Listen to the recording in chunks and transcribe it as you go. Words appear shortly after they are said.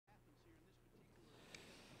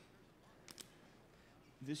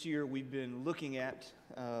This year we've been looking at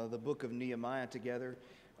the book of Nehemiah together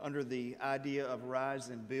under the idea of rise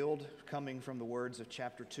and build, coming from the words of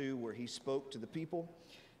chapter 2 where he spoke to the people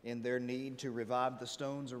in their need to revive the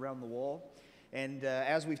stones around the wall. And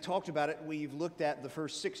as we've talked about it, we've looked at the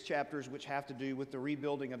first 6 chapters which have to do with the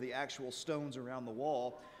rebuilding of the actual stones around the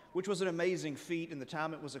wall, which was an amazing feat in the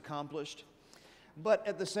time it was accomplished. But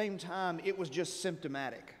at the same time, it was just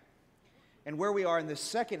symptomatic. And where we are in this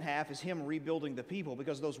second half is him rebuilding the people,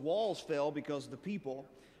 because those walls fell because the people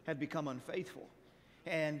had become unfaithful.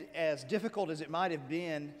 And as difficult as it might have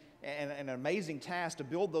been, and an amazing task to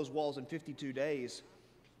build those walls in 52 days,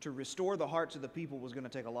 to restore the hearts of the people was going to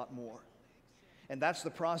take a lot more. And that's the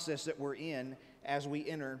process that we're in as we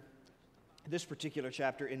enter this particular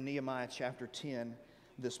chapter in Nehemiah chapter 10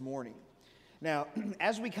 this morning. Now,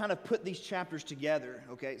 as we kind of put these chapters together,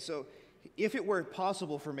 okay, so if it were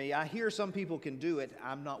possible for me, I hear some people can do it,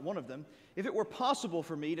 I'm not one of them. If it were possible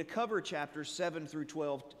for me to cover chapters 7 through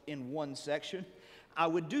 12 in one section, I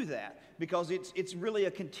would do that, because it's really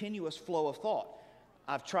a continuous flow of thought.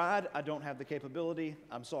 I've tried, I don't have the capability,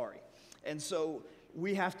 I'm sorry. And so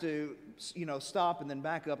we have to, stop and then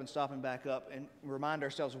back up and stop and back up and remind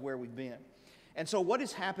ourselves of where we've been. And so what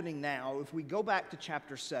is happening now, if we go back to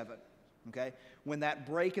chapter 7, okay, when that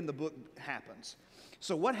break in the book happens.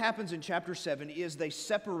 So what happens in chapter 7 is they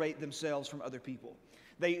separate themselves from other people.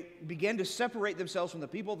 They begin to separate themselves from the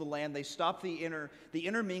people of the land. They stop the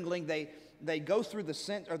intermingling. They go through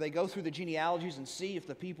the genealogies and see if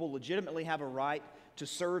the people legitimately have a right to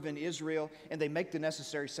serve in Israel, and they make the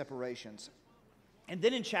necessary separations. And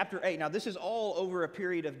then in chapter 8, now this is all over a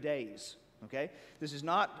period of days. Okay? This is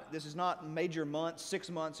not major months, 6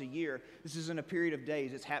 months, a year. This is in a period of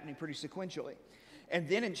days. It's happening pretty sequentially. And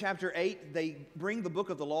then in chapter 8, they bring the book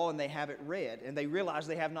of the law and they have it read. And they realize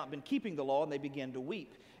they have not been keeping the law, and they begin to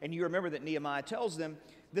weep. And you remember that Nehemiah tells them,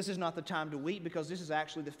 this is not the time to weep, because this is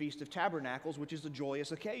actually the Feast of Tabernacles, which is a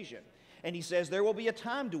joyous occasion. And he says there will be a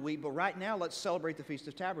time to weep, but right now let's celebrate the Feast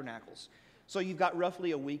of Tabernacles. So you've got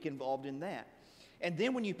roughly a week involved in that. And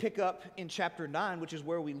then when you pick up in chapter 9, which is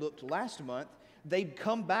where we looked last month, they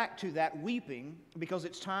come back to that weeping because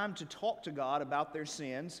it's time to talk to God about their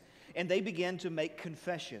sins, and they begin to make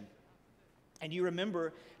confession. And you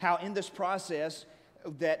remember how in this process,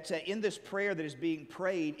 that in this prayer that is being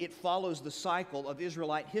prayed, it follows the cycle of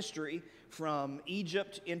Israelite history from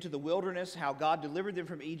Egypt into the wilderness, how God delivered them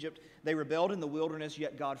from Egypt. They rebelled in the wilderness,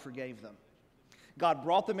 yet God forgave them. God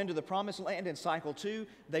brought them into the promised land in cycle 2.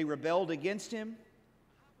 They rebelled against him,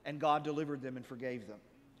 and God delivered them and forgave them.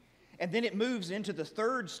 And then it moves into the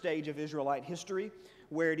third stage of Israelite history,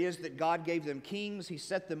 where it is that God gave them kings. He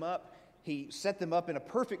set them up. He set them up in a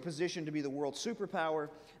perfect position to be the world's superpower.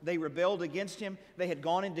 They rebelled against him. They had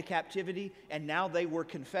gone into captivity, and now they were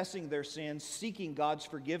confessing their sins, seeking God's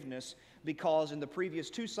forgiveness, because in the previous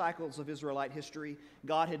 2 cycles of Israelite history,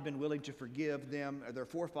 God had been willing to forgive them, or their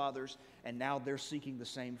forefathers, and now they're seeking the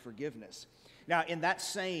same forgiveness. Now, in that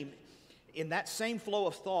same flow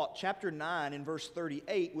of thought, chapter 9 in verse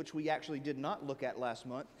 38, which we actually did not look at last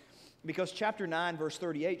month, because chapter 9 verse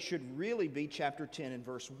 38 should really be chapter 10 and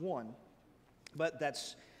verse 1. But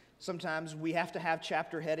sometimes we have to have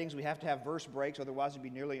chapter headings, we have to have verse breaks, otherwise it'd be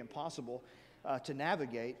nearly impossible to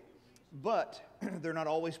navigate. But they're not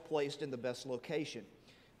always placed in the best location.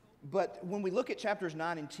 But when we look at chapters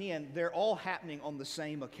 9 and 10, they're all happening on the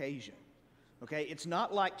same occasion. Okay, it's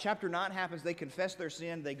not like chapter 9 happens, they confess their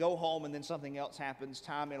sin, they go home, and then something else happens,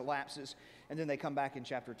 time elapses, and then they come back in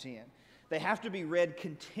chapter 10. They have to be read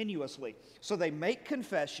continuously. So they make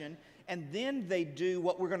confession, and then they do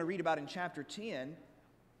what we're going to read about in chapter 10,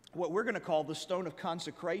 what we're going to call the stone of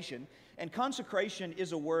consecration. And consecration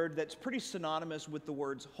is a word that's pretty synonymous with the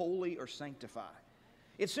words holy or sanctify.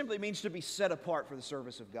 It simply means to be set apart for the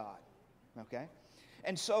service of God. Okay?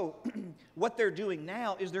 And so what they're doing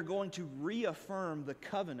now is they're going to reaffirm the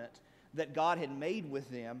covenant that God had made with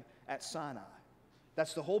them at Sinai.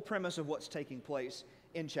 That's the whole premise of what's taking place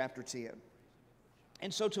in chapter 10.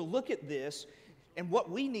 And so to look at this, and what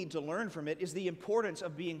we need to learn from it, is the importance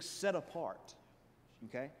of being set apart.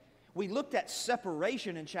 Okay? We looked at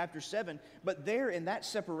separation in chapter 7, but there in that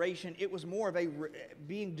separation, it was more of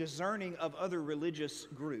being discerning of other religious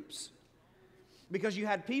groups. Because you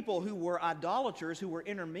had people who were idolaters who were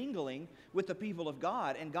intermingling with the people of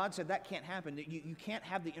God. And God said that can't happen. You can't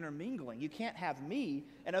have the intermingling. You can't have me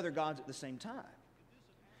and other gods at the same time.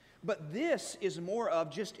 But this is more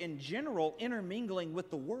of just in general intermingling with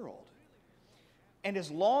the world. And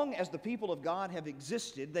as long as the people of God have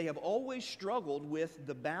existed, they have always struggled with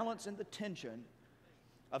the balance and the tension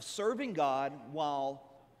of serving God while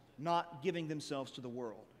not giving themselves to the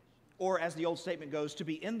world, Or as the old statement goes, to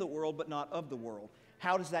be in the world but not of the world.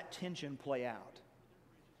 How does that tension play out?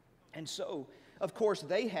 And so, of course,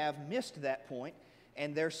 they have missed that point,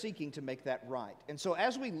 and they're seeking to make that right. And so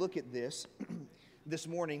as we look at this this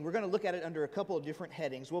morning, we're going to look at it under a couple of different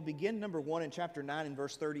headings. We'll begin, number 1, in chapter 9 and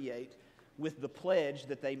verse 38 with the pledge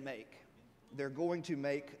that they make. They're going to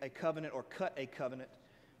make a covenant or cut a covenant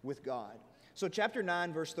with God. So chapter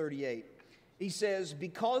 9, verse 38, he says,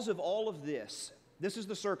 because of all of this, this is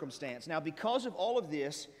the circumstance. Now, because of all of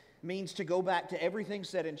this means to go back to everything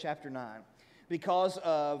said in chapter 9. Because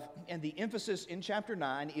of, and the emphasis in chapter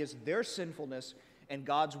 9 is their sinfulness and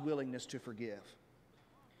God's willingness to forgive.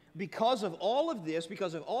 Because of all of this,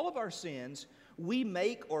 because of all of our sins, we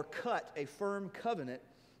make or cut a firm covenant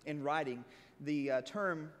in writing. The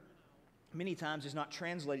term many times is not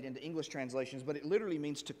translated into English translations, but it literally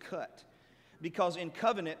means to cut. Because in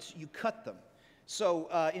covenants, you cut them. So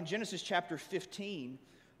in Genesis chapter 15,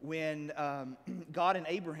 when God and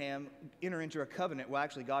Abraham enter into a covenant, well,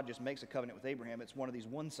 actually, God just makes a covenant with Abraham. It's one of these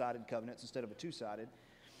one-sided covenants instead of a two-sided.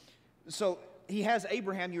 So he has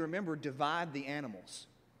Abraham, you remember, divide the animals.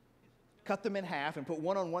 Cut them in half and put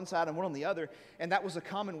one on one side and one on the other. And that was a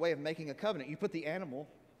common way of making a covenant. You put the animal,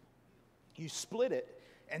 you split it,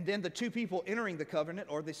 and then the two people entering the covenant,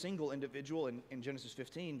 or the single individual in Genesis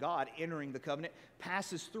 15, God entering the covenant,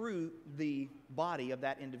 passes through the body of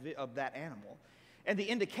that animal. And the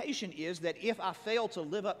indication is that if I fail to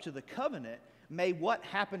live up to the covenant, may what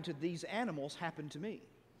happened to these animals happen to me.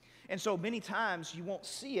 And so many times you won't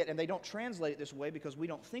see it, and they don't translate it this way because we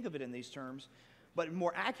don't think of it in these terms, but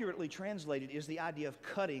more accurately translated is the idea of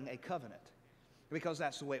cutting a covenant, because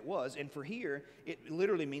that's the way it was. And for here, it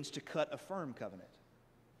literally means to cut a firm covenant.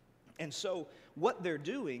 And so what they're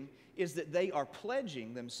doing is that they are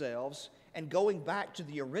pledging themselves and going back to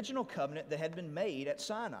the original covenant that had been made at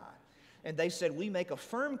Sinai. And they said, we make a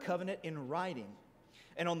firm covenant in writing.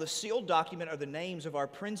 And on the sealed document are the names of our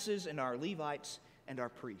princes and our Levites and our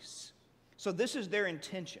priests. So this is their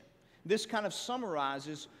intention. This kind of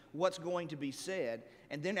summarizes what's going to be said.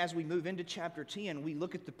 And then as we move into chapter 10, we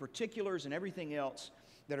look at the particulars and everything else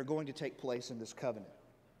that are going to take place in this covenant.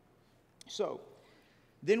 So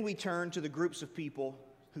then we turn to the groups of people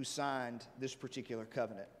who signed this particular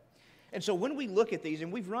covenant. And so when we look at these,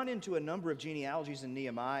 and we've run into a number of genealogies in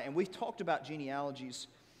Nehemiah, and we've talked about genealogies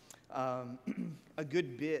a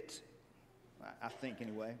good bit, I think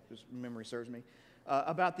anyway, because memory serves me,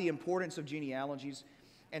 about the importance of genealogies.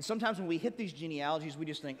 And sometimes when we hit these genealogies, we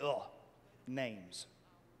just think, oh, names.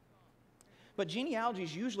 But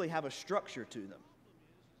genealogies usually have a structure to them,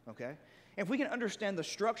 okay? And if we can understand the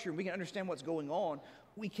structure, and we can understand what's going on,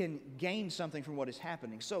 we can gain something from what is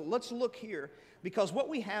happening. So let's look here, because what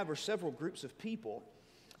we have are several groups of people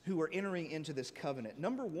who are entering into this covenant.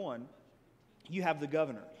 Number 1, you have the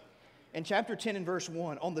governor. In chapter 10 and verse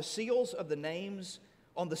 1, on the seals are the names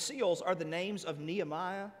of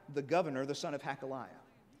Nehemiah, the governor, the son of Hakaliah.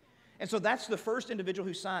 And so that's the first individual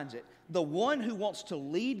who signs it. The one who wants to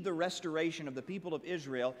lead the restoration of the people of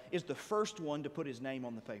Israel is the first one to put his name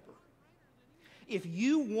on the paper. If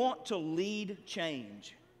you want to lead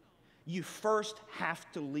change, you first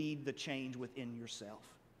have to lead the change within yourself.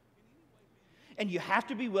 And you have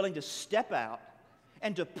to be willing to step out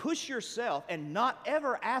and to push yourself and not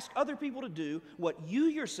ever ask other people to do what you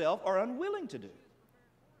yourself are unwilling to do.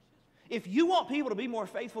 If you want people to be more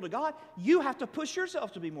faithful to God, you have to push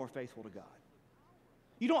yourself to be more faithful to God.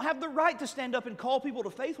 You don't have the right to stand up and call people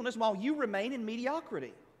to faithfulness while you remain in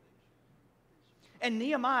mediocrity. And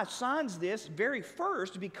Nehemiah signs this very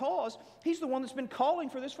first because he's the one that's been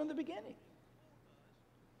calling for this from the beginning.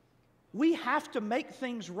 We have to make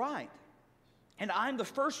things right. And I'm the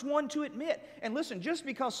first one to admit. And listen, just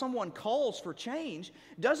because someone calls for change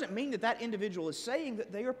doesn't mean that that individual is saying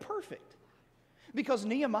that they are perfect. Because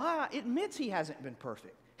Nehemiah admits he hasn't been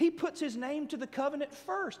perfect. He puts his name to the covenant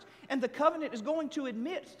first. And the covenant is going to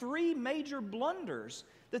admit 3 major blunders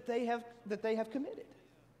that they have committed.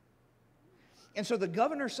 And so the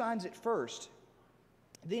governor signs it first.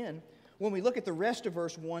 Then, when we look at the rest of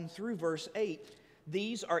verse 1 through verse 8,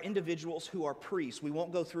 these are individuals who are priests. We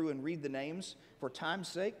won't go through and read the names for time's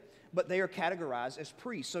sake, but they are categorized as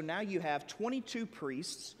priests. So now you have 22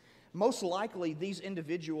 priests. Most likely, these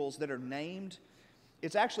individuals that are named,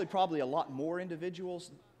 it's actually probably a lot more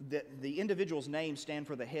individuals. The individuals' names stand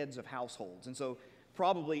for the heads of households. And so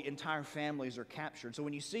probably entire families are captured. So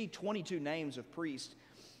when you see 22 names of priests,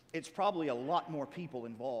 it's probably a lot more people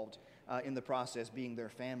involved in the process, being their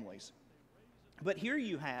families. But here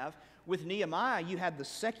you have, with Nehemiah, you had the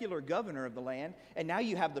secular governor of the land, and now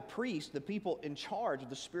you have the priest, the people in charge of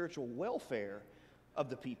the spiritual welfare of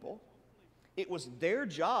the people. It was their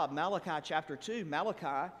job. Malachi chapter 2,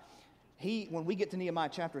 Malachi, when we get to Nehemiah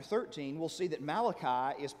chapter 13, we'll see that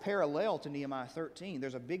Malachi is parallel to Nehemiah 13.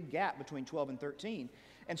 There's a big gap between 12 and 13.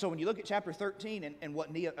 And so when you look at chapter 13 and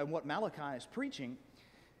what Malachi is preaching,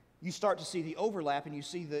 you start to see the overlap and you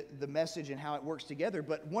see the message and how it works together.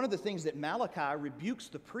 But one of the things that Malachi rebukes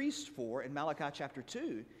the priest for in Malachi chapter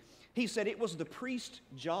 2, he said it was the priest's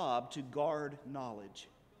job to guard knowledge.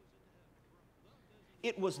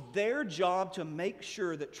 It was their job to make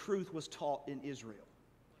sure that truth was taught in Israel.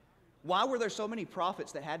 Why were there so many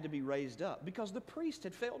prophets that had to be raised up? Because the priests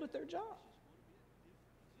had failed at their job.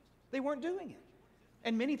 They weren't doing it.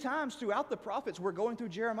 And many times throughout the prophets, we're going through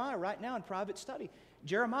Jeremiah right now in private study.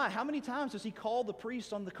 Jeremiah, how many times does he call the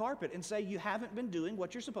priests on the carpet and say, you haven't been doing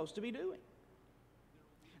what you're supposed to be doing?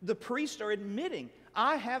 The priests are admitting,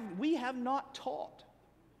 we have not taught.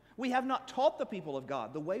 We have not taught the people of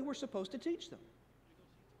God the way we're supposed to teach them.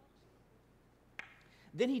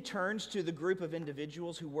 Then he turns to the group of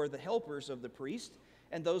individuals who were the helpers of the priest,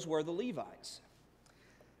 and those were the Levites.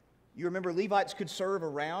 You remember Levites could serve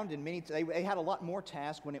around, and they had a lot more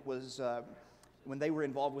tasks when they were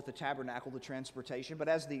involved with the tabernacle, the transportation. But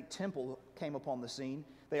as the temple came upon the scene,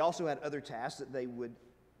 they also had other tasks that they would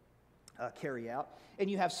carry out.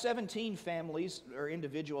 And you have 17 families or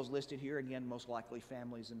individuals listed here. Again, most likely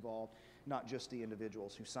families involved, not just the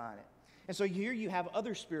individuals who sign it. And so here you have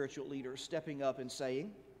other spiritual leaders stepping up and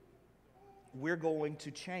saying, we're going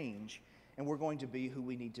to change and we're going to be who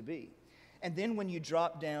we need to be. And then when you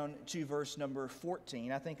drop down to verse number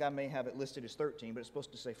 14, I think I may have it listed as 13, but it's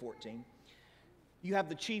supposed to say 14. You have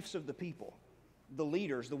the chiefs of the people, the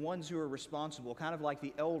leaders, the ones who are responsible, kind of like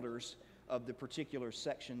the elders of the particular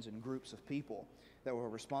sections and groups of people that were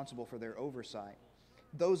responsible for their oversight.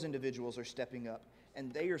 Those individuals are stepping up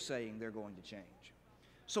and they are saying they're going to change.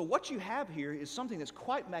 So what you have here is something that's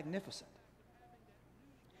quite magnificent.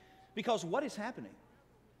 Because what is happening?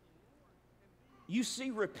 You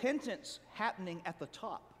see repentance happening at the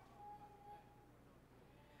top.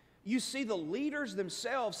 You see the leaders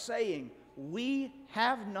themselves saying, we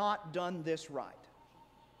have not done this right.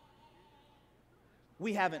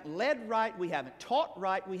 We haven't led right, we haven't taught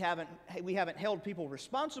right, we haven't held people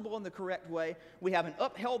responsible in the correct way, we haven't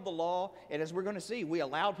upheld the law, and as we're going to see, we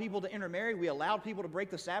allowed people to intermarry, we allowed people to break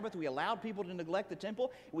the Sabbath, we allowed people to neglect the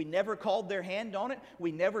temple, we never called their hand on it,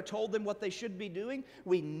 we never told them what they should be doing,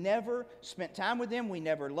 we never spent time with them, we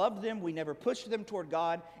never loved them, we never pushed them toward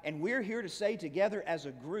God, and we're here to say together as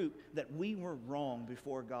a group that we were wrong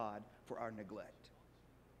before God for our neglect.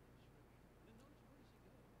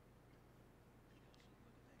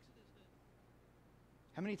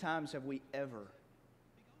 How many times have we ever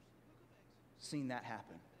seen that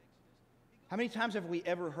happen? How many times have we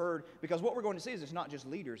ever heard, because what we're going to see is it's not just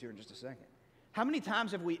leaders here in just a second. How many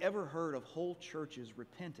times have we ever heard of whole churches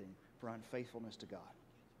repenting for unfaithfulness to God?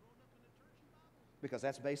 Because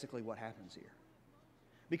that's basically what happens here.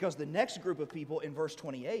 Because the next group of people in verse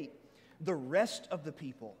 28, the rest of the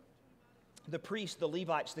people, the priests, the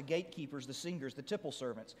Levites, the gatekeepers, the singers, the temple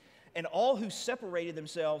servants, and all who separated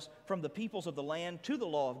themselves from the peoples of the land to the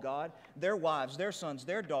law of God, their wives, their sons,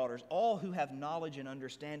 their daughters, all who have knowledge and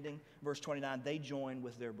understanding, verse 29, they join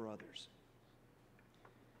with their brothers.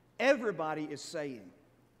 Everybody is saying,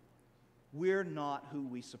 we're not who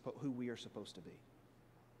we are supposed to be.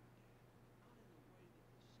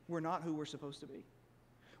 We're not who we're supposed to be.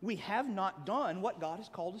 We have not done what God has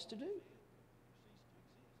called us to do.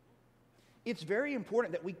 It's very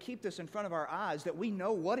important that we keep this in front of our eyes, that we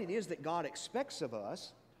know what it is that God expects of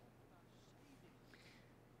us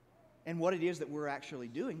and what it is that we're actually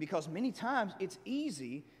doing. Because many times it's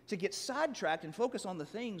easy to get sidetracked and focus on the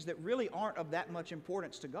things that really aren't of that much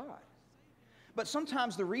importance to God. But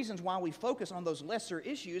sometimes the reasons why we focus on those lesser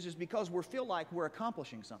issues is because we feel like we're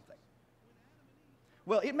accomplishing something.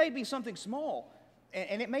 Well, it may be something small,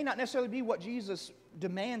 and it may not necessarily be what Jesus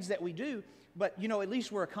demands that we do, but, at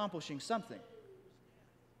least we're accomplishing something.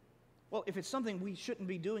 Well, if it's something we shouldn't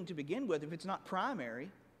be doing to begin with, if it's not primary,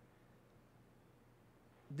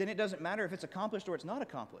 then it doesn't matter if it's accomplished or it's not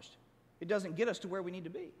accomplished. It doesn't get us to where we need to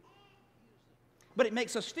be. But it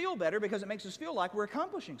makes us feel better because it makes us feel like we're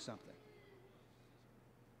accomplishing something.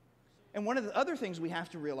 And one of the other things we have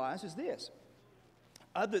to realize is this.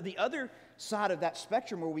 The other side of that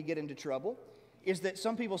spectrum where we get into trouble is that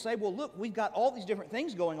some people say, well, look, we've got all these different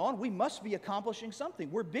things going on. We must be accomplishing something.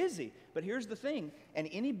 We're busy. But here's the thing, and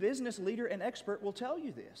any business leader and expert will tell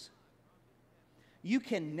you this. You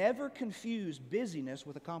can never confuse busyness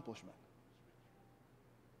with accomplishment.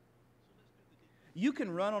 You can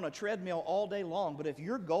run on a treadmill all day long, but if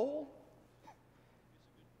your goal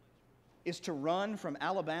is to run from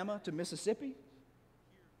Alabama to Mississippi,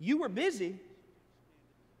 you were busy,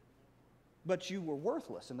 but you were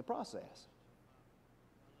worthless in the process.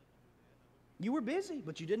 You were busy,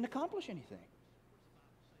 but you didn't accomplish anything.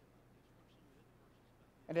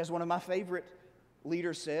 And as one of my favorite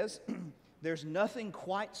leaders says, there's nothing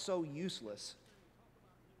quite so useless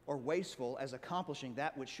or wasteful as accomplishing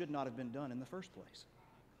that which should not have been done in the first place.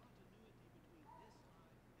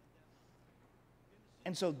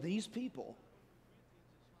 And so these people,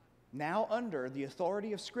 now under the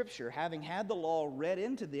authority of Scripture, having had the law read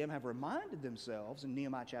into them, have reminded themselves in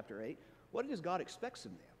Nehemiah chapter 8, what it is God expects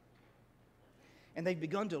of them. And they've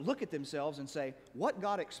begun to look at themselves and say, what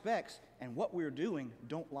God expects and what we're doing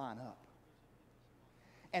don't line up.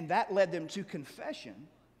 And that led them to confession,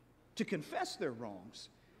 to confess their wrongs.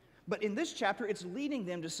 But in this chapter, it's leading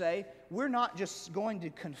them to say, we're not just going to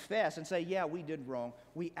confess and say, yeah, we did wrong.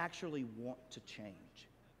 We actually want to change.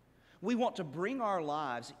 We want to bring our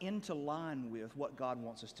lives into line with what God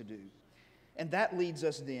wants us to do. And that leads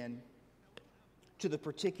us then to the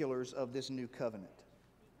particulars of this new covenant.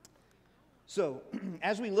 So,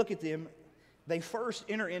 as we look at them, they first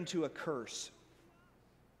enter into a curse,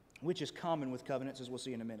 which is common with covenants, as we'll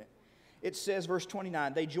see in a minute. It says, verse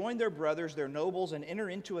 29, they join their brothers, their nobles, and enter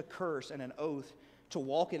into a curse and an oath to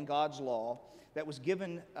walk in God's law that was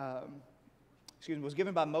given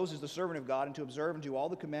by Moses, the servant of God, and to observe and do all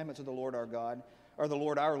the commandments of the Lord our God, or the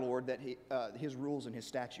Lord our Lord, that His rules and His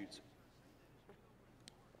statutes.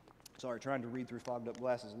 Sorry, trying to read through fogged up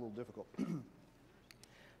glasses is a little difficult.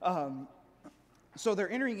 So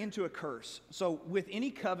they're entering into a curse. So with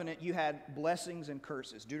any covenant, you had blessings and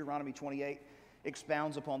curses. Deuteronomy 28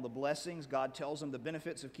 expounds upon the blessings. God tells them the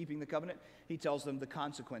benefits of keeping the covenant. He tells them the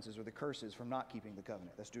consequences or the curses from not keeping the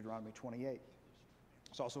covenant. That's Deuteronomy 28.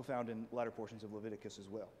 It's also found in latter portions of Leviticus as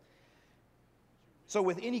well. So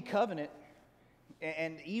with any covenant,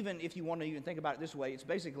 and even if you want to even think about it this way, it's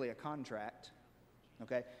basically a contract.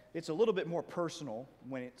 Okay? It's a little bit more personal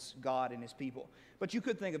when it's God and His people. But you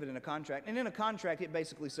could think of it in a contract. And in a contract, it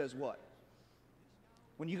basically says what?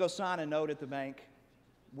 When you go sign a note at the bank,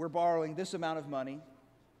 we're borrowing this amount of money.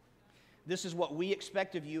 This is what we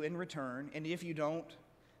expect of you in return. And if you don't,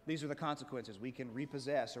 these are the consequences. We can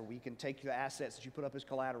repossess, or we can take the assets that you put up as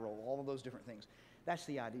collateral, all of those different things. That's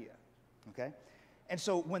the idea. Okay? And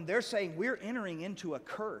so when they're saying we're entering into a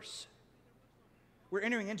curse, we're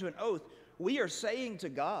entering into an oath, we are saying to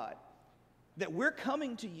God that we're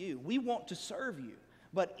coming to you. We want to serve you.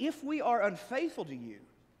 But if we are unfaithful to you,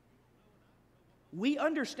 we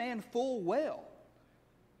understand full well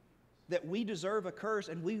that we deserve a curse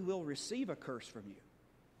and we will receive a curse from you.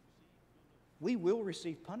 We will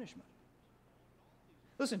receive punishment.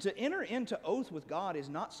 Listen, to enter into oath with God is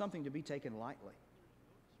not something to be taken lightly.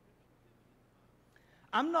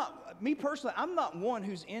 Me personally, I'm not one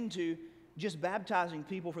who's into just baptizing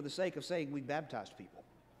people for the sake of saying we baptized people.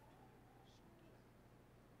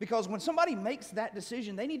 Because when somebody makes that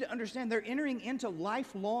decision, they need to understand they're entering into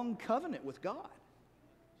lifelong covenant with God.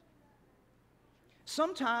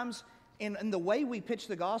 Sometimes in the way we pitch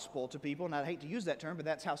the gospel to people, and I hate to use that term, but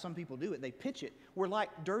that's how some people do it, they pitch it, we're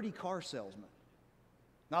like dirty car salesmen.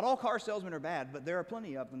 Not all car salesmen are bad, but there are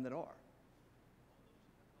plenty of them that are.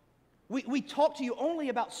 We talk to you only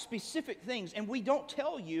about specific things, and we don't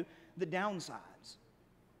tell you the downsides.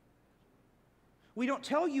 We don't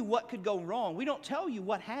tell you what could go wrong. We don't tell you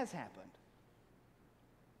what has happened.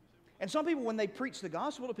 And some people, when they preach the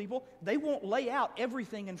gospel to people, they won't lay out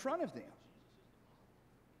everything in front of them.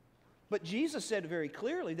 But Jesus said very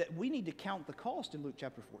clearly that we need to count the cost in Luke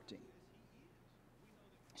chapter 14.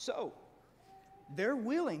 So, they're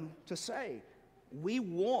willing to say, we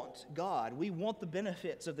want God, we want the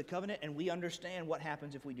benefits of the covenant, and we understand what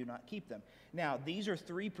happens if we do not keep them. Now, these are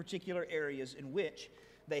three particular areas in which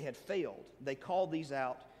they had failed. They called these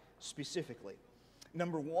out specifically.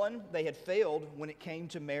 Number one, they had failed when it came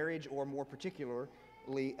to marriage, or more particularly,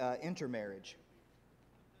 intermarriage.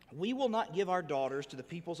 We will not give our daughters to the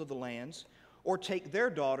peoples of the lands, or take their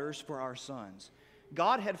daughters for our sons.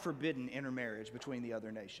 God had forbidden intermarriage between the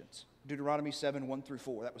other nations. Deuteronomy 7, 1 through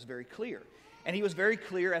 4. That was very clear. And He was very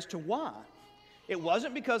clear as to why. It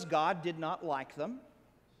wasn't because God did not like them.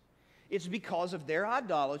 It's because of their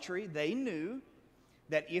idolatry. They knew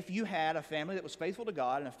that if you had a family that was faithful to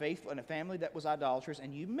God and a family that was idolatrous,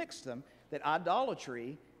 and you mixed them, that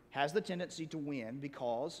idolatry has the tendency to win,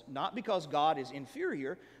 not because God is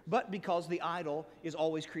inferior, but because the idol is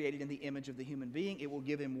always created in the image of the human being. It will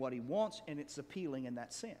give him what he wants, and it's appealing in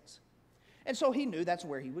that sense. And so he knew that's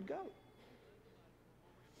where he would go.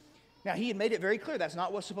 Now, he had made it very clear that's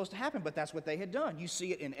not what's supposed to happen, but that's what they had done. You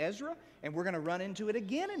see it in Ezra, and we're going to run into it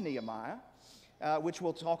again in Nehemiah, which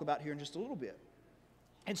we'll talk about here in just a little bit.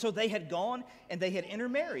 And so they had gone and they had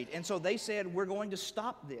intermarried. And so they said, we're going to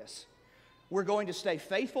stop this. We're going to stay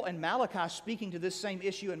faithful. And Malachi, speaking to this same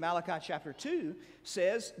issue in Malachi chapter 2,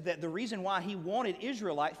 says that the reason why he wanted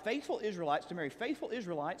faithful Israelites to marry faithful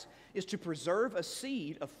Israelites is to preserve a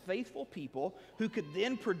seed of faithful people who could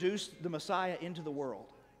then produce the Messiah into the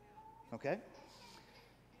world. Okay?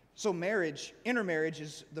 So intermarriage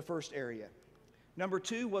is the first area. Number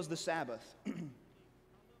 2 was the Sabbath.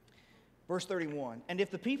 Verse 31, and if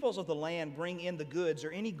the peoples of the land bring in the goods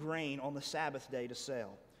or any grain on the Sabbath day to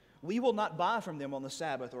sell, we will not buy from them on the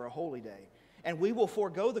Sabbath or a holy day, and we will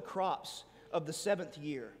forego the crops of the 7th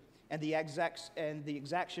year and the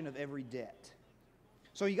exaction of every debt.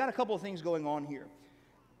 So you got a couple of things going on here.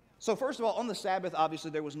 So first of all, on the Sabbath,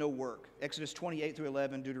 obviously there was no work. Exodus 28 through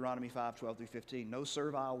 11, Deuteronomy 5, 12 through 15, no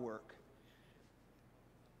servile work.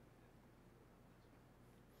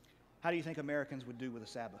 How do you think Americans would do with the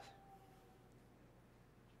Sabbath?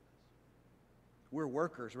 We're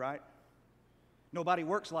workers, right? Nobody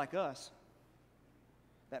works like us.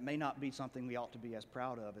 That may not be something we ought to be as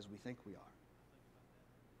proud of as we think we are.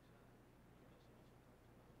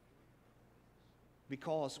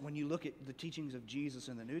 Because when you look at the teachings of Jesus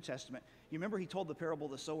in the New Testament, you remember he told the parable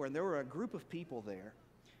of the sower, and there were a group of people there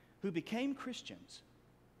who became Christians.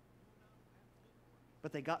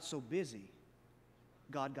 But they got so busy,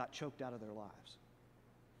 God got choked out of their lives.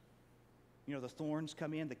 You know, the thorns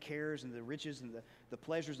come in, the cares and the riches and the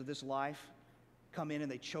pleasures of this life come in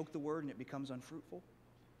and they choke the word and it becomes unfruitful.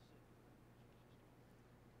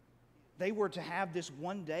 They were to have this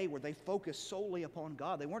one day where they focused solely upon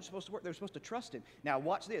God. They weren't supposed to work. They were supposed to trust Him. Now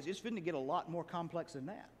watch this. It's going to get a lot more complex than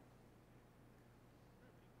that.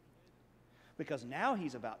 Because now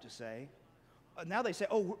He's about to say, now they say,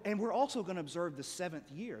 oh, and we're also going to observe the 7th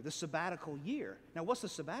year, the sabbatical year. Now what's the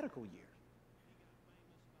sabbatical year?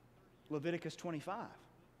 Leviticus 25.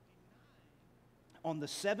 On the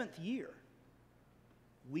 7th year,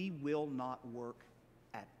 we will not work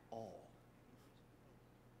at all.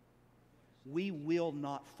 We will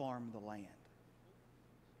not farm the land.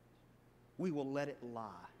 We will let it lie.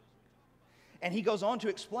 And he goes on to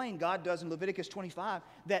explain, God does in Leviticus 25,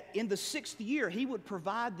 that in the 6th year, He would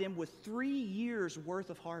provide them with 3 years' worth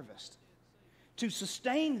of harvest to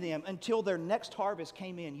sustain them until their next harvest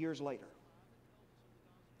came in years later.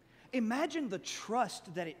 Imagine the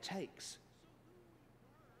trust that it takes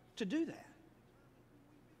to do that.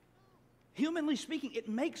 Humanly speaking, it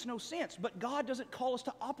makes no sense, but God doesn't call us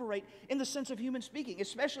to operate in the sense of human speaking,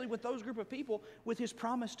 especially with those group of people with His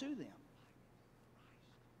promise to them.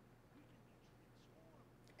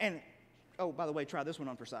 And, oh, by the way, try this one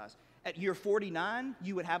on for size. At year 49,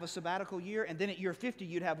 you would have a sabbatical year, and then at year 50,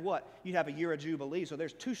 you'd have what? You'd have a year of Jubilee, so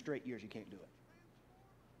there's 2 straight years you can't do it.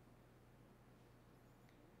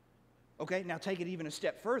 Okay, now take it even a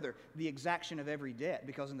step further, the exaction of every debt,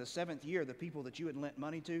 because in the 7th year, the people that you had lent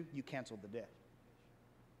money to, you canceled the debt.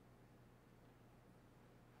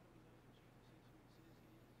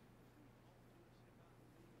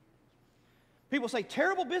 People say,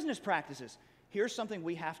 terrible business practices. Here's something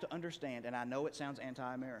we have to understand, and I know it sounds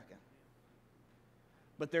anti-American,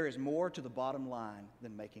 but there is more to the bottom line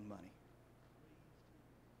than making money.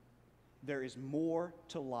 There is more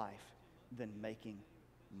to life than making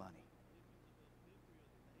money.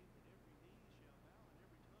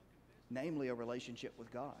 Namely, a relationship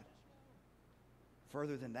with God.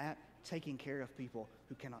 Further than that, taking care of people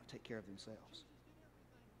who cannot take care of themselves.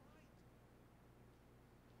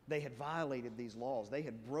 They had violated these laws. They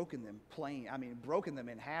had broken them broken them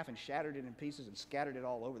in half and shattered it in pieces and scattered it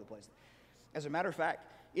all over the place. As a matter of fact,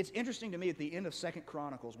 it's interesting to me at the end of 2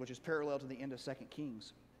 Chronicles, which is parallel to the end of 2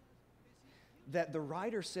 Kings, that the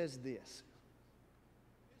writer says this.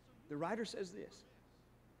 The writer says this.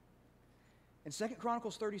 In 2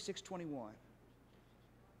 Chronicles 36:21,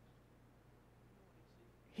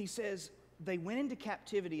 he says, they went into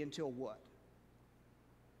captivity until what?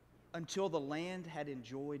 Until the land had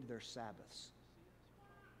enjoyed their Sabbaths.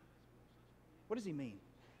 What does he mean?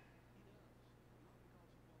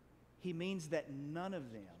 He means that none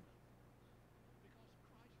of them,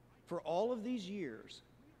 for all of these years,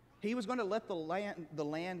 he was going to let the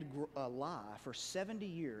land lie for 70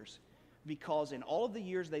 years, because in all of the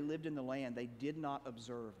years they lived in the land, they did not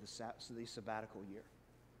observe the sabbatical year.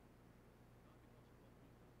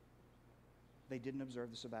 They didn't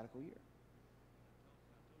observe the sabbatical year.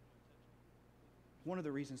 One of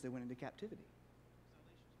the reasons they went into captivity.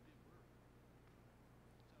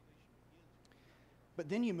 But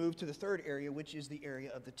then you move to the third area, which is the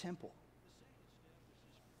area of the temple.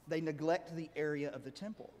 They neglect the area of the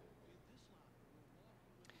temple.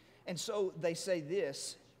 And so they say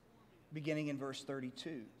this, beginning in verse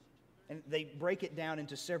 32. And they break it down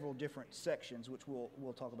into several different sections, which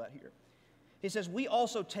we'll talk about here. He says, we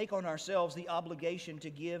also take on ourselves the obligation to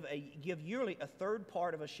give yearly a third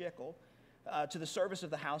part of a shekel to the service of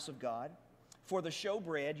the house of God, for the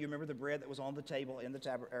showbread, you remember the bread that was on the table in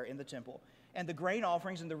the temple, and the grain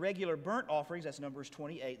offerings and the regular burnt offerings, that's Numbers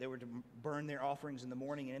 28, they were to burn their offerings in the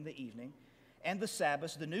morning and in the evening, and the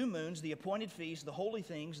Sabbaths, the new moons, the appointed feasts, the holy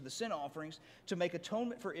things, the sin offerings, to make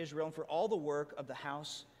atonement for Israel and for all the work of the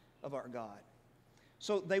house of our God.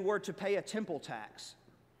 So they were to pay a temple tax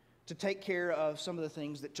to take care of some of the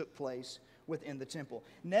things that took place within the temple.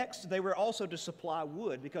 Next, they were also to supply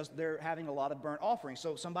wood because they're having a lot of burnt offerings.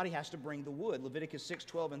 So somebody has to bring the wood. Leviticus 6,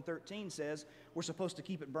 12, and 13 says we're supposed to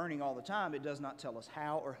keep it burning all the time. It does not tell us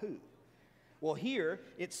how or who. Well, here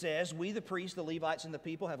it says, we the priests, the Levites, and the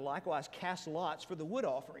people have likewise cast lots for the wood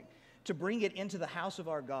offering to bring it into the house of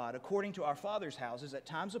our God, according to our fathers' houses, at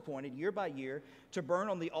times appointed, year by year, to burn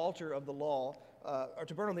on the altar of the law, or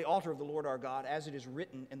to burn on the altar of the Lord our God, as it is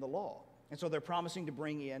written in the law. And so they're promising to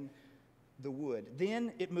bring in the wood.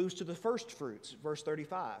 Then it moves to the first fruits, verse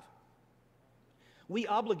 35. We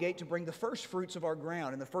obligate to bring the first fruits of our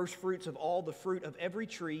ground and the first fruits of all the fruit of every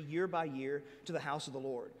tree year by year to the house of the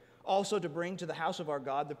Lord. Also to bring to the house of our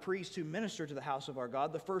God the priests who minister to the house of our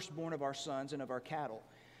God, the firstborn of our sons and of our cattle.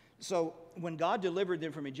 So when God delivered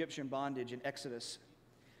them from Egyptian bondage in Exodus,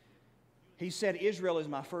 he said, Israel is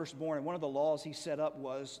my firstborn. And one of the laws he set up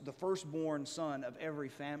was the firstborn son of every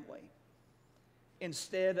family.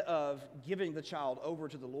 Instead of giving the child over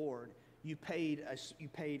to the Lord, you paid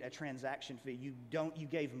a transaction fee. You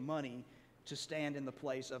gave money to stand in the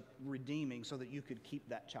place of redeeming so that you could keep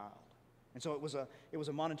that child. And so it was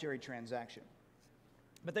a monetary transaction.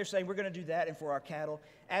 But they're saying we're going to do that and for our cattle,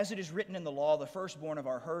 as it is written in the law, the firstborn of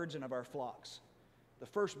our herds and of our flocks. The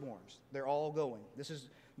firstborns, they're all going. This is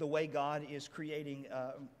the way God is creating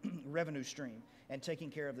a revenue stream and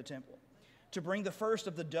taking care of the temple. To bring the first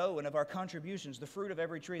of the dough and of our contributions, the fruit of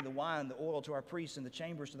every tree, the wine, the oil to our priests and the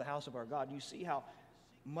chambers to the house of our God. You see how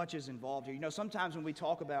much is involved here. You know, sometimes when we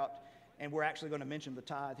talk about, and we're actually going to mention the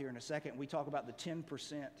tithe here in a second, we talk about the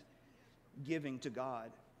 10% giving to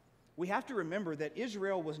God. We have to remember that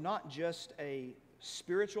Israel was not just a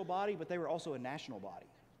spiritual body, but they were also a national body.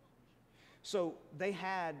 So they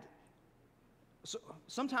had,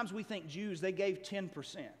 sometimes we think Jews, they gave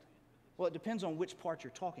 10%. Well, it depends on which part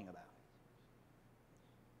you're talking about.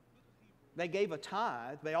 They gave a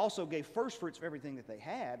tithe. They also gave first fruits of everything that they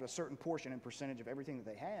had, a certain portion and percentage of everything that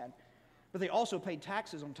they had. But they also paid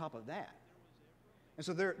taxes on top of that. And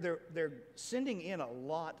so they're sending in a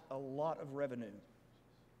lot of revenue.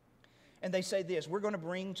 And they say this, we're going to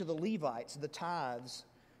bring to the Levites the tithes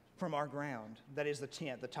from our ground. That is the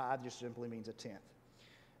tenth. The tithe just simply means a tenth.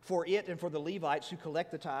 For it and for the Levites who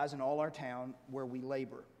collect the tithes in all our town where we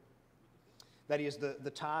labor. That is,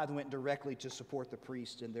 the tithe went directly to support the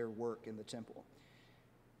priests in their work in the temple.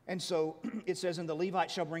 And so it says, and the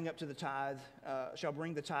Levites shall bring up to the tithe, shall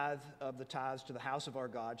bring the tithe of the tithes to the house of our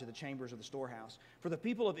God, to the chambers of the storehouse. For the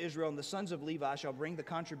people of Israel and the sons of Levi shall bring the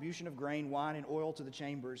contribution of grain, wine, and oil to the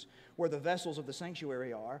chambers, where the vessels of the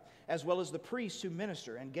sanctuary are, as well as the priests who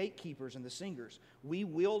minister, and gatekeepers and the singers. We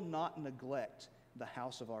will not neglect the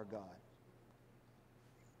house of our God.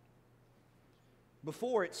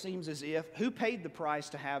 Before, it seems as if, who paid the price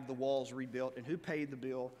to have the walls rebuilt, and who paid the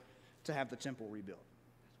bill to have the temple rebuilt?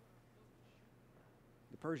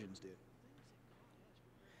 The Persians did.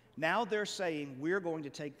 Now they're saying we're going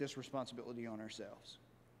to take this responsibility on ourselves.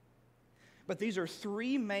 But these are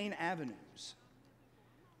three main avenues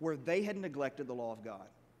where they had neglected the law of God.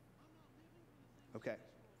 Okay.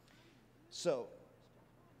 So,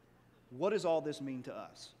 what does all this mean to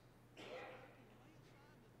us?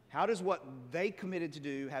 How does what they committed to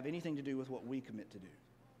do have anything to do with what we commit to do?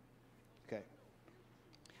 Okay.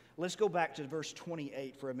 Let's go back to verse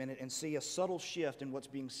 28 for a minute and see a subtle shift in what's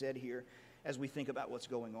being said here as we think about what's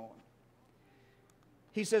going on.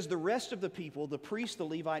 He says, the rest of the people, the priests, the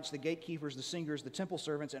Levites, the gatekeepers, the singers, the temple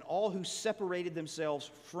servants, and all who separated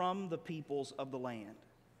themselves from the peoples of the land.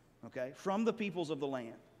 Okay? From the peoples of the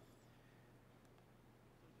land.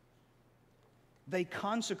 They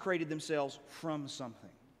consecrated themselves from something.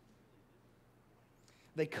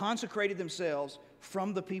 They consecrated themselves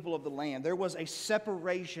from the people of the land. There was a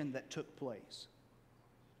separation that took place.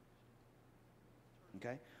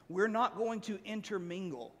 Okay? We're not going to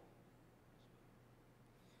intermingle.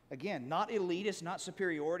 Again, not elitist, not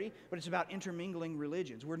superiority, but it's about intermingling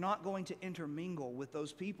religions. We're not going to intermingle with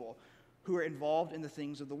those people who are involved in the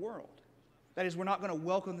things of the world. That is, we're not going to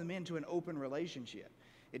welcome them into an open relationship.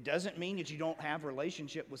 It doesn't mean that you don't have a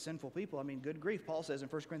relationship with sinful people. I mean, good grief, Paul says in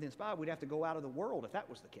 1 Corinthians 5, we'd have to go out of the world if that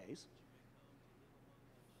was the case.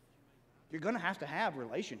 You're going to have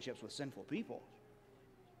relationships with sinful people.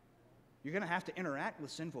 You're going to have to interact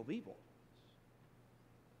with sinful people.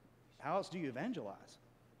 How else do you evangelize?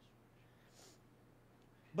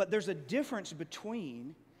 But there's a difference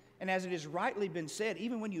between, and as it has rightly been said,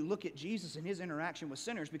 even when you look at Jesus and his interaction with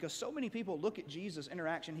sinners, because so many people look at Jesus'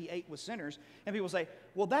 interaction, he ate with sinners, and people say,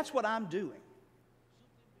 well, that's what I'm doing.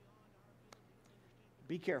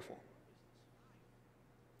 Be careful.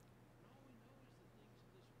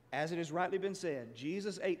 As it has rightly been said,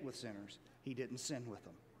 Jesus ate with sinners. He didn't sin with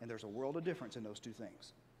them. And there's a world of difference in those two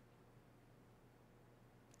things.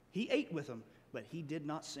 He ate with them, but he did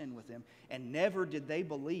not sin with them. And never did they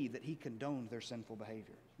believe that he condoned their sinful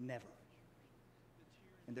behavior. Never.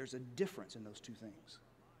 And there's a difference in those two things.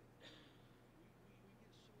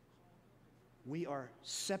 We are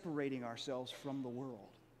separating ourselves from the world.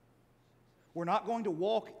 We're not going to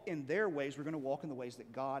walk in their ways. We're going to walk in the ways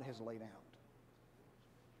that God has laid out.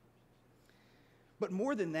 But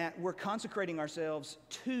more than that, we're consecrating ourselves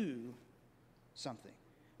to something.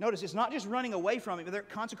 Notice, it's not just running away from it, but they're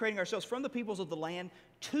consecrating ourselves from the peoples of the land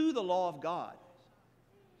to the law of God.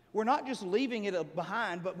 We're not just leaving it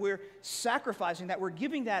behind, but we're sacrificing that. We're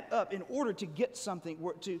giving that up in order to get something,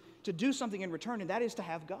 to do something in return, and that is to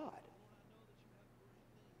have God.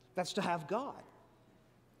 That's to have God.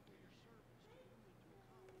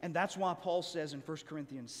 And that's why Paul says in 1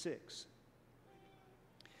 Corinthians 6,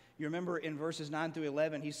 you remember in verses 9 through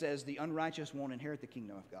 11, he says, the unrighteous won't inherit the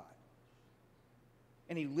kingdom of God.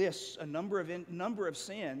 And he lists a number of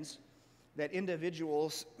sins that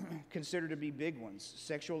individuals consider to be big ones.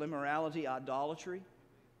 Sexual immorality, idolatry,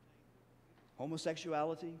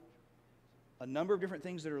 homosexuality, a number of different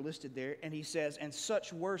things that are listed there. And he says, and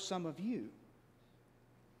such were some of you.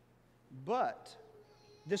 But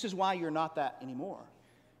this is why you're not that anymore.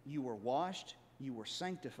 You were washed, you were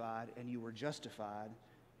sanctified, and you were justified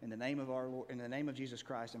in the name of our Lord, in the name of Jesus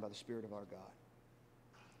Christ, and by the Spirit of our God.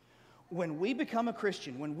 When we become a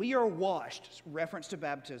Christian, when we are washed, reference to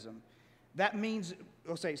baptism, that means,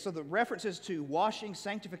 so the references to washing,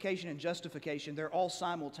 sanctification, and justification, they're all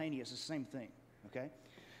simultaneous, it's the same thing, okay?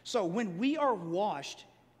 So when we are washed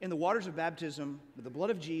in the waters of baptism with the blood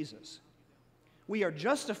of Jesus, we are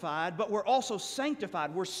justified, but we're also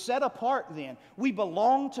sanctified. We're set apart then. We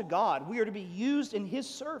belong to God. We are to be used in His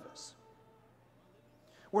service.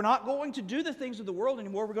 We're not going to do the things of the world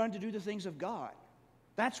anymore. We're going to do the things of God.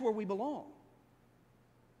 That's where we belong.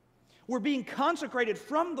 We're being consecrated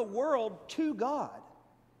from the world to God.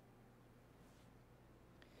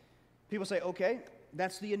 People say, okay,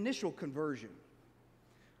 that's the initial conversion.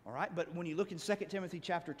 All right, but when you look in 2 Timothy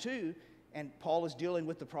chapter 2, and Paul is dealing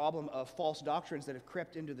with the problem of false doctrines that have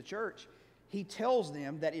crept into the church, he tells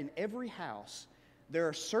them that in every house there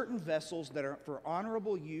are certain vessels that are for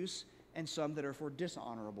honorable use and some that are for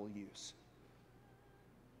dishonorable use.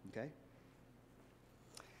 Okay?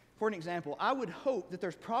 For an example, I would hope that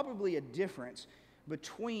there's probably a difference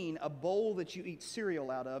between a bowl that you eat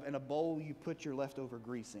cereal out of and a bowl you put your leftover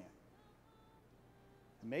grease in.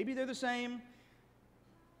 Maybe they're the same,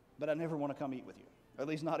 but I never want to come eat with you, or at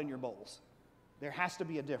least not in your bowls. There has to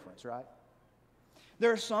be a difference, right?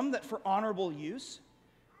 There are some that for honorable use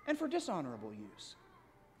and for dishonorable use.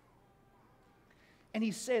 And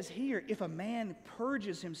he says here, if a man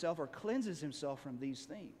purges himself or cleanses himself from these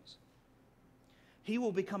things, he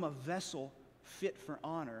will become a vessel fit for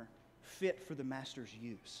honor, fit for the master's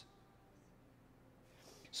use.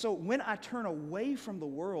 So when I turn away from the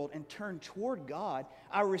world and turn toward God,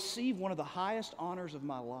 I receive one of the highest honors of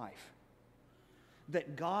my life.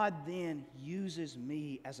 That God then uses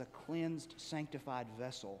me as a cleansed, sanctified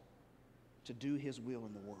vessel to do His will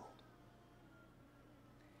in the world.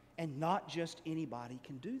 And not just anybody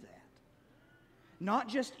can do that. Not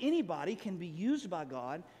just anybody can be used by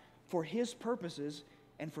God for His purposes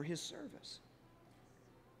and for His service.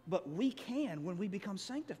 But we can when we become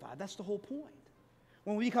sanctified. That's the whole point.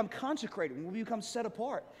 When we become consecrated, when we become set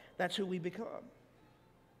apart, that's who we become.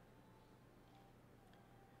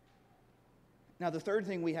 Now, the third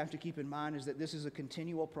thing we have to keep in mind is that this is a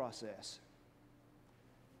continual process.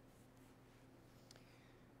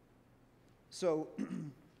 So,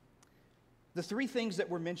 the three things that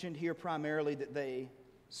were mentioned here primarily that they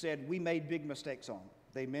said we made big mistakes on.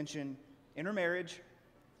 They mentioned intermarriage,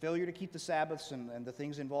 failure to keep the Sabbaths and the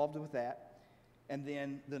things involved with that, and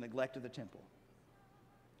then the neglect of the temple.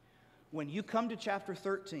 When you come to chapter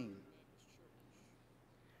 13,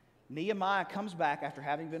 Nehemiah comes back after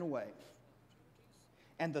having been away.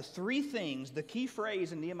 And the three things, the key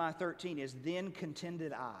phrase in Nehemiah 13 is, then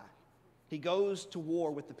contended I. He goes to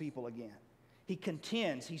war with the people again. He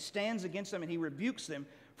contends, he stands against them, and he rebukes them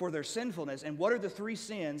for their sinfulness. And what are the three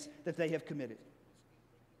sins that they have committed?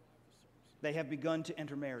 They have begun to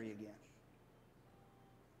intermarry again.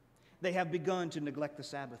 They have begun to neglect the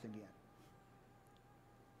Sabbath again.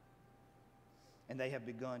 And they have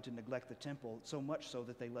begun to neglect the temple, so much so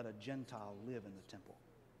that they let a Gentile live in the temple.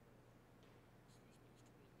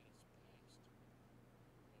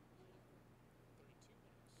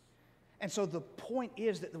 And so the point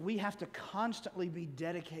is that we have to constantly be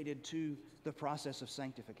dedicated to the process of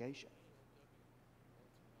sanctification.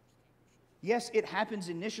 Yes, it happens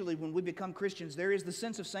initially when we become Christians. There is the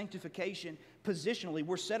sense of sanctification positionally.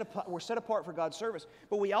 We're set apart for God's service.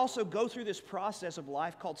 But we also go through this process of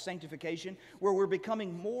life called sanctification where we're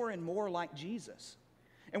becoming more and more like Jesus.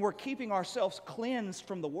 And we're keeping ourselves cleansed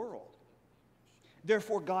from the world.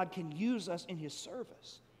 Therefore, God can use us in His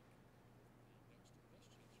service.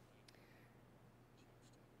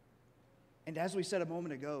 And as we said a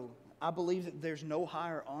moment ago, I believe that there's no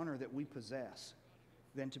higher honor that we possess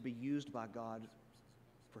than to be used by God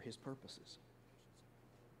for His purposes.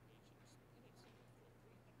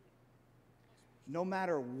 No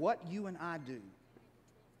matter what you and I do,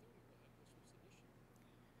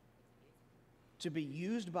 to be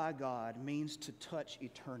used by God means to touch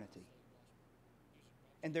eternity.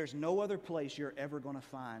 And there's no other place you're ever going to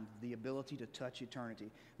find the ability to touch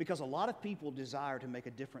eternity. Because a lot of people desire to make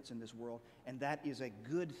a difference in this world, and that is a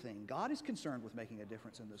good thing. God is concerned with making a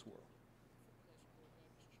difference in this world.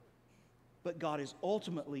 But God is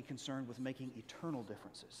ultimately concerned with making eternal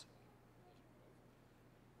differences.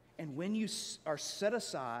 And when you are set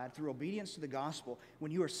aside through obedience to the gospel,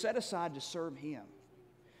 when you are set aside to serve Him,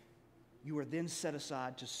 you are then set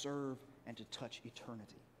aside to serve and to touch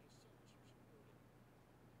eternity.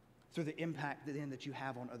 Through the impact then that you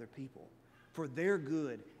have on other people, for their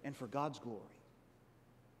good and for God's glory.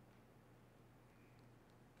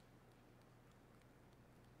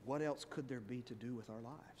 What else could there be to do with our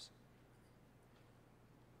lives?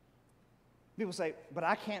 People say, but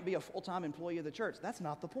I can't be a full-time employee of the church. That's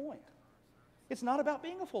not the point. It's not about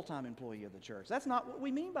being a full-time employee of the church. That's not what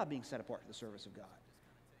we mean by being set apart for the service of God.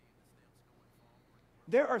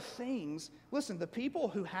 There are things, listen, the people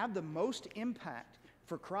who have the most impact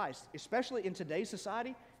for Christ, especially in today's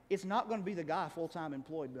society, it's not going to be the guy full-time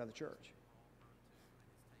employed by the church.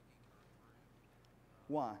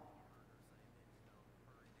 Why?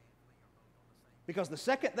 Because the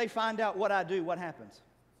second they find out what I do, what happens?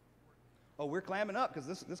 Oh, we're clamming up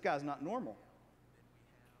because this guy's not normal.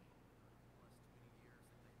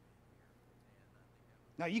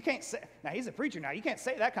 Now, you can't say, now he's a preacher now, you can't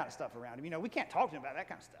say that kind of stuff around him. You know, we can't talk to him about that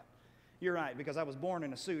kind of stuff. You're right, because I was born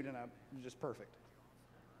in a suit and I'm just perfect.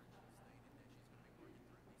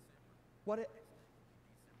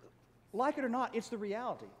 Like it or not, it's the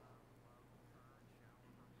reality.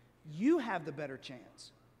 You have the better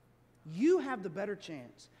chance. You have the better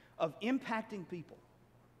chance of impacting people.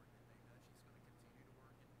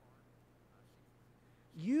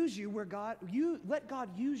 Use you where let God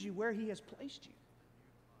use you where He has placed you.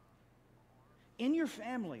 In your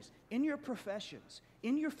families, in your professions,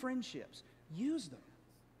 in your friendships, use them.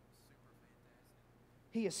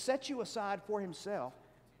 He has set you aside for Himself.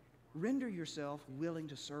 Render yourself willing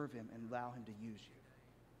to serve Him and allow Him to use you.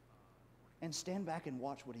 And stand back and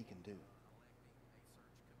watch what He can do.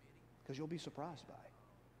 Because you'll be surprised by it.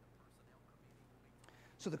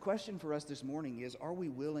 So the question for us this morning is, are we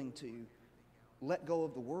willing to let go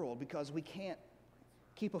of the world? Because we can't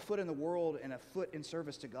keep a foot in the world and a foot in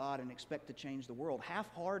service to God and expect to change the world.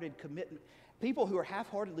 Half-hearted commitment. People who are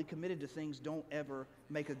half-heartedly committed to things don't ever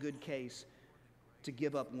make a good case to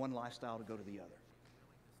give up one lifestyle to go to the other.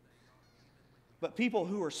 But people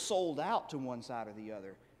who are sold out to one side or the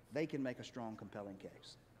other, they can make a strong, compelling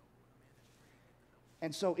case.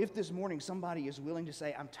 And so if this morning somebody is willing to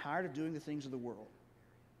say, I'm tired of doing the things of the world.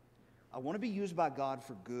 I want to be used by God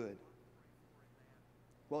for good.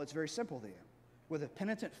 Well, it's very simple then. With a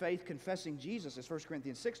penitent faith confessing Jesus, as 1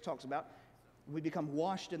 Corinthians 6 talks about, we become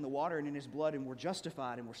washed in the water and in His blood, and we're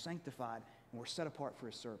justified and we're sanctified and we're set apart for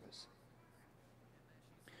His service.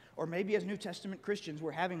 Or maybe as New Testament Christians,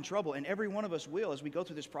 we're having trouble, and every one of us will as we go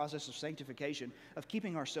through this process of sanctification, of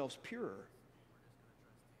keeping ourselves pure.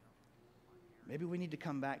 Maybe we need to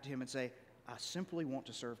come back to Him and say, I simply want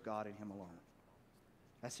to serve God and Him alone.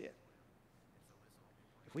 That's it.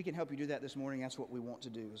 If we can help you do that this morning, that's what we want to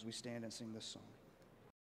do as we stand and sing this song.